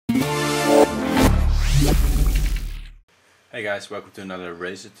Hey guys, welcome to another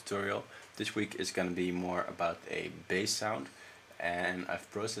Razor tutorial. This week is going to be more about a bass sound, and I've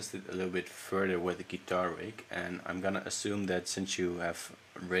processed it a little bit further with the guitar rig, and I'm going to assume that since you have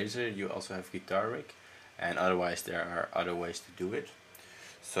Razor you also have guitar rig, and otherwise there are other ways to do it.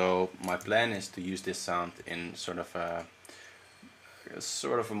 So my plan is to use this sound in sort of a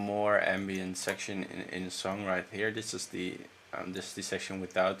more ambient section in the song right here. This is the section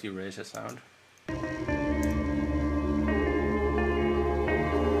without the Razor sound.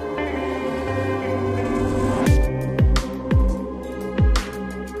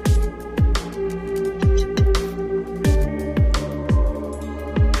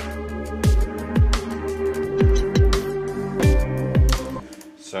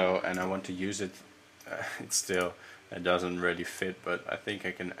 So, and I want to use it. It doesn't really fit, but I think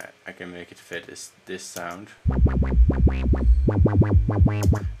I can make it fit. Is this sound,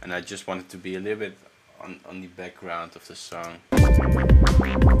 and I just want it to be a little bit on the background of the song.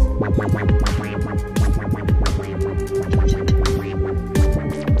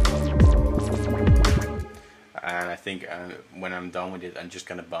 And I think when I'm done with it, I'm just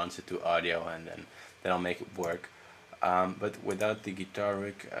gonna bounce it to audio, and then I'll make it work. But without the guitar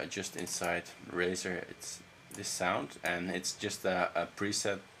rig, just inside Razor, it's this sound, and it's just a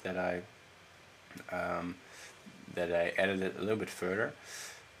preset that I edited a little bit further,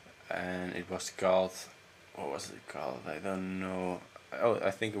 and it was called, what was it called? I don't know. Oh,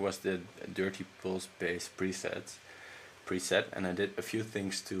 I think it was the Dirty Pulse Bass preset, and I did a few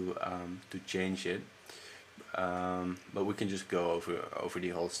things to change it. But we can just go over the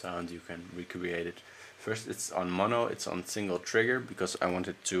whole sound. You can recreate it. First, it's on mono, it's on single trigger, because I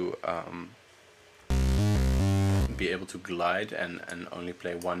wanted to be able to glide and only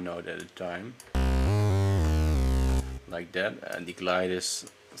play one note at a time, like that. And the glide is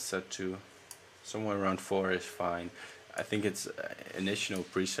set to somewhere around 4 is fine. I think it's initial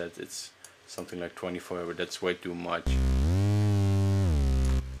preset, it's something like 24, but that's way too much.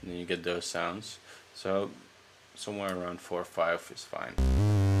 And then you get those sounds. So somewhere around 4 or 5 is fine.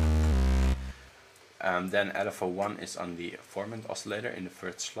 Then LFO1 is on the formant oscillator in the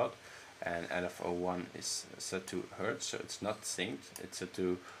first slot, and LFO1 is set to Hertz, so it's not synced. It's set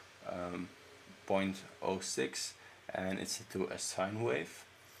to 0.06, and it's set to a sine wave.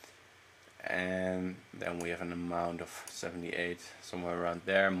 And then we have an amount of 78, somewhere around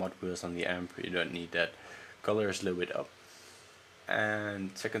there. Mod wheels on the amp, you don't need that. Color is a little bit up.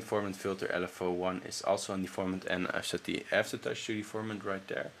 And second formant filter LFO1 is also on the formant, and I've set the aftertouch to the formant right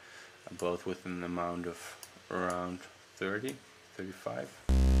there, both with an amount of around 30, 35.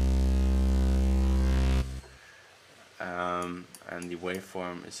 And the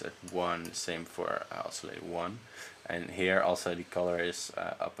waveform is at 1, same for oscillator 1. And here also the color is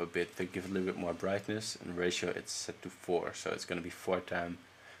up a bit to give a little bit more brightness, and ratio it's set to 4, so it's going to be 4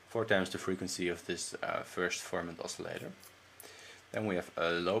 times the frequency of this first formant oscillator. Then we have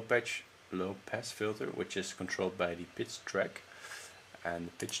a low pass filter, which is controlled by the pitch track, and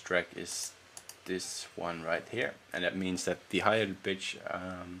the pitch track is this one right here, and that means that the higher the pitch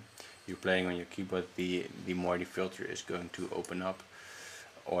you're playing on your keyboard, the more the filter is going to open up,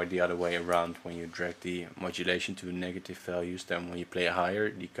 or the other way around. When you drag the modulation to negative values, then when you play higher,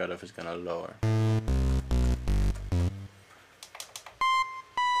 the cutoff is gonna lower.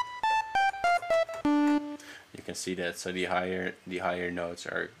 You can see that. So the higher notes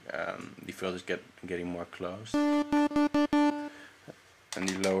are the filters getting more close, and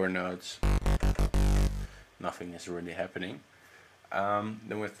the lower notes, nothing is really happening.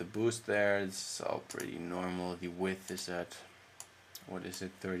 Then with the boost there, it's all pretty normal. The width is at, what is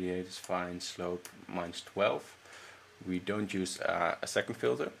it, 38 is fine. Slope -12. We don't use a second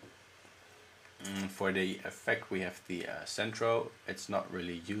filter. For the effect we have the Centro. It's not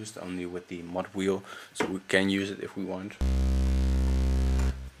really used, only with the mod wheel, so we can use it if we want.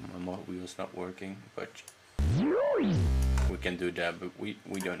 My mod wheel is not working, but we can do that, but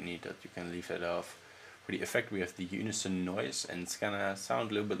we don't need that. You can leave that off. For the effect we have the unison noise, and it's gonna sound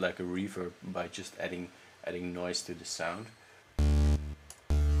a little bit like a reverb by just adding noise to the sound,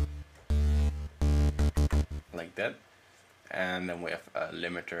 like that. And then we have a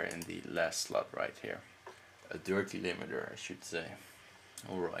limiter in the last slot right here, a dirty limiter I should say.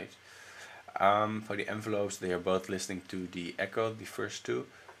 Alright. For the envelopes, they are both listening to the echo, the first two,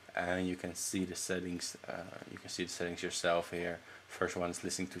 and you can see the settings. You can see the settings yourself here. First one is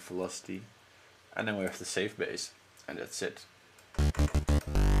listening to velocity, and then we have the save bass, and that's it.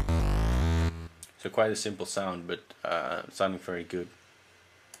 So quite a simple sound, but sounding very good,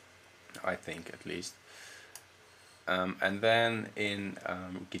 I think, at least. And then in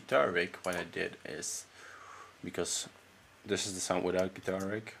guitar rig, what I did is, because this is the sound without guitar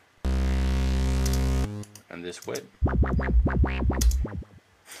rig, and this with.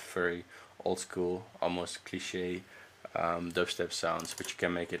 Very old school, almost cliche dubstep sounds, but you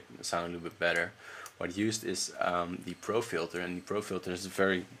can make it sound a little bit better. What I used is the Pro filter, and the Pro filter is a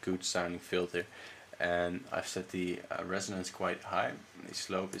very good sounding filter, and I've set the resonance quite high, the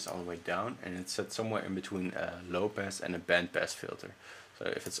slope is all the way down, and it's set somewhere in between a low pass and a band pass filter. So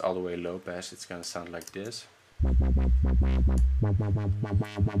if it's all the way low pass, it's gonna sound like this,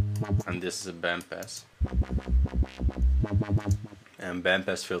 and this is a band pass. And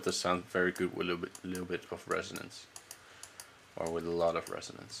bandpass filters sound very good with a little bit of resonance, or with a lot of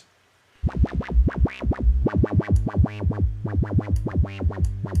resonance.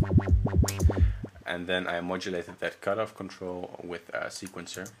 And then I modulated that cutoff control with a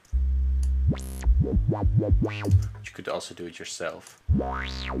sequencer. You could also do it yourself,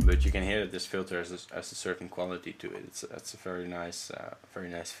 but you can hear that this filter has a certain quality to it. It's a very nice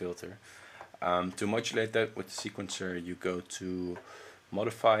filter. To modulate that with the sequencer, you go to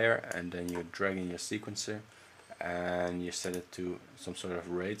modifier, and then you drag in your sequencer, and you set it to some sort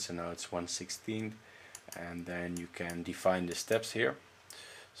of rate. So now it's 1/16, and then you can define the steps here.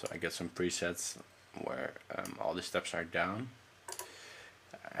 So I get some presets where all the steps are down,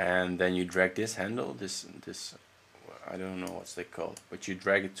 and then you drag this handle, this I don't know what's they called, but you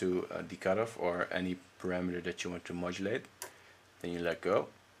drag it to the cutoff or any parameter that you want to modulate. Then you let go,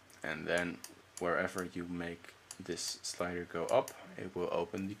 and then wherever you make this slider go up, it will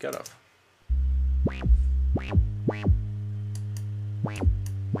open the cutoff.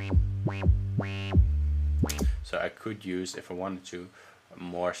 So I could use, if I wanted to,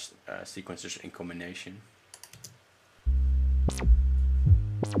 more sequencers in combination.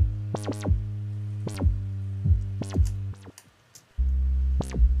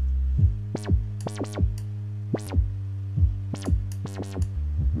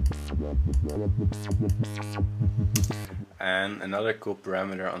 And another cool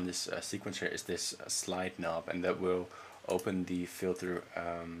parameter on this sequencer is this slide knob, and that will open the filter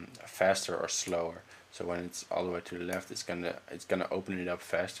faster or slower. So when it's all the way to the left, it's gonna open it up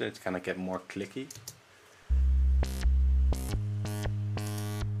faster. It's gonna get more clicky.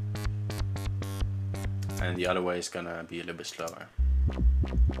 And the other way is gonna be a little bit slower.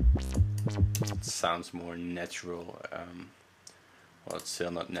 It sounds more natural. Well, it's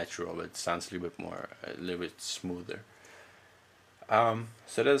still not natural, but it sounds a little bit smoother.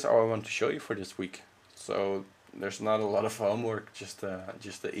 So that's all I want to show you for this week. So there's not a lot of homework, just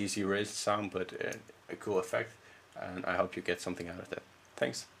the easy raised sound, but a cool effect, and I hope you get something out of that.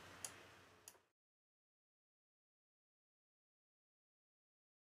 Thanks.